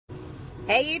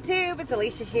Hey YouTube, it's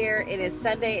Alicia here. It is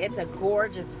Sunday. It's a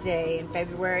gorgeous day in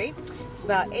February. It's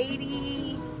about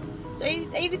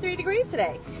 83 degrees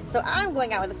today. So I'm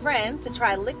going out with a friend to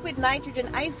try liquid nitrogen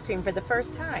ice cream for the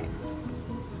first time.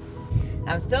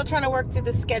 I'm still trying to work through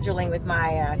the scheduling with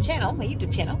my channel, my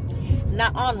YouTube channel.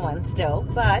 Not on one still,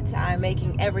 but I'm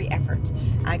making every effort.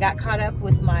 I got caught up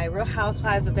with my Real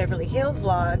Housewives of Beverly Hills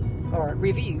vlogs, or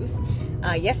reviews,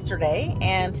 yesterday,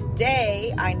 and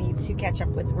today I need to catch up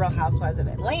with Real Housewives of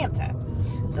Atlanta.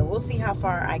 So we'll see how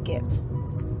far I get.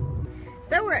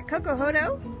 So we're at Coco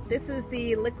Hodo. This is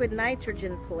the liquid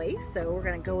nitrogen place, so we're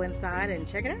gonna go inside and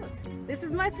check it out. This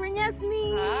is my friend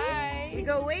Yasmeen. Hi. We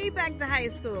go way back to high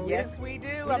school. Yes, we do.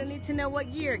 We don't need to know what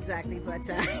year exactly, but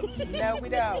no, we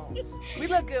don't. We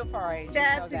look good for our age.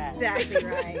 That's exactly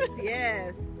right.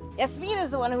 Yes. Yasmeen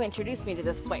is the one who introduced me to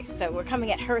this place, so we're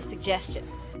coming at her suggestion.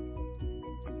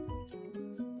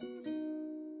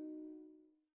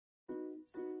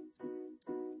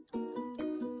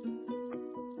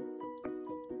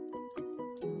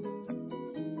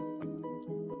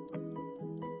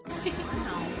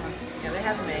 Yeah, they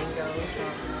have mangoes.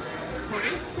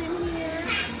 Crepes in here.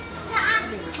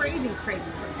 I've been craving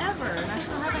crepes forever, and I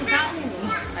still haven't gotten any.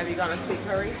 Have you gone to Sweet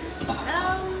Curry? I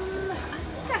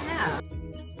think I have.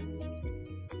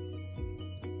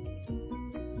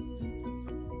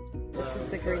 This is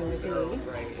the green tea.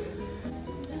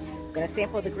 I'm gonna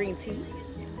sample the green tea.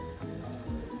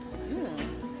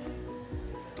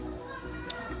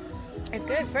 It's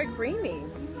good. It's very creamy.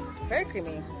 Very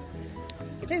creamy.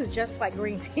 It tastes just like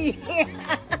green tea.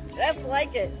 Just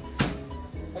like it.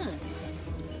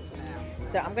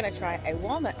 So I'm gonna try a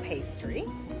walnut pastry.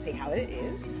 See how it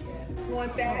is.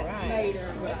 Want that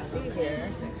later. Let's see here.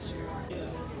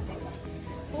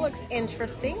 Looks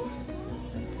interesting.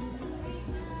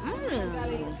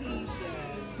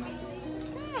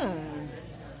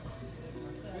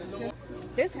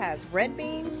 This has red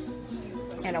bean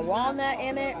and a walnut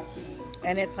in it,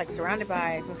 and it's like surrounded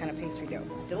by some kind of pastry dough.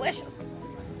 It's delicious.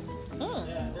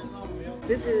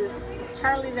 This is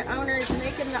Charlie, the owner, is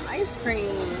making the ice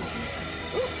cream.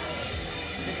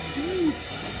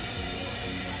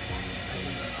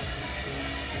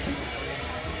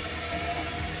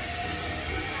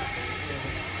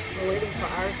 We're waiting for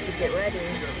ours to get ready.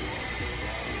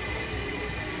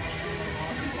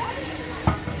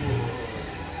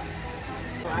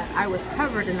 I was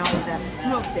covered in all of that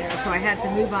smoke there, so I had to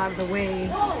move out of the way.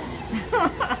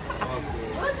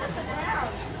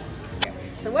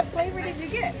 So what flavor did you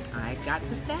get? I got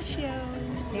pistachio.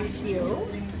 Pistachio.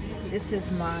 This is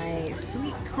my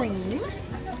sweet cream.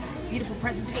 Beautiful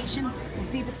presentation. We'll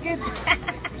see if it's good.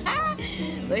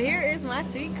 So here is my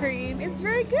sweet cream. It's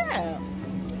very good.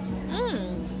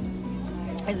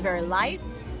 It's very light.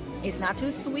 It's not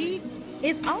too sweet.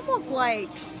 It's almost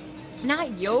like,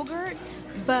 not yogurt,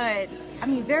 but I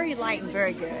mean very light and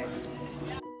very good.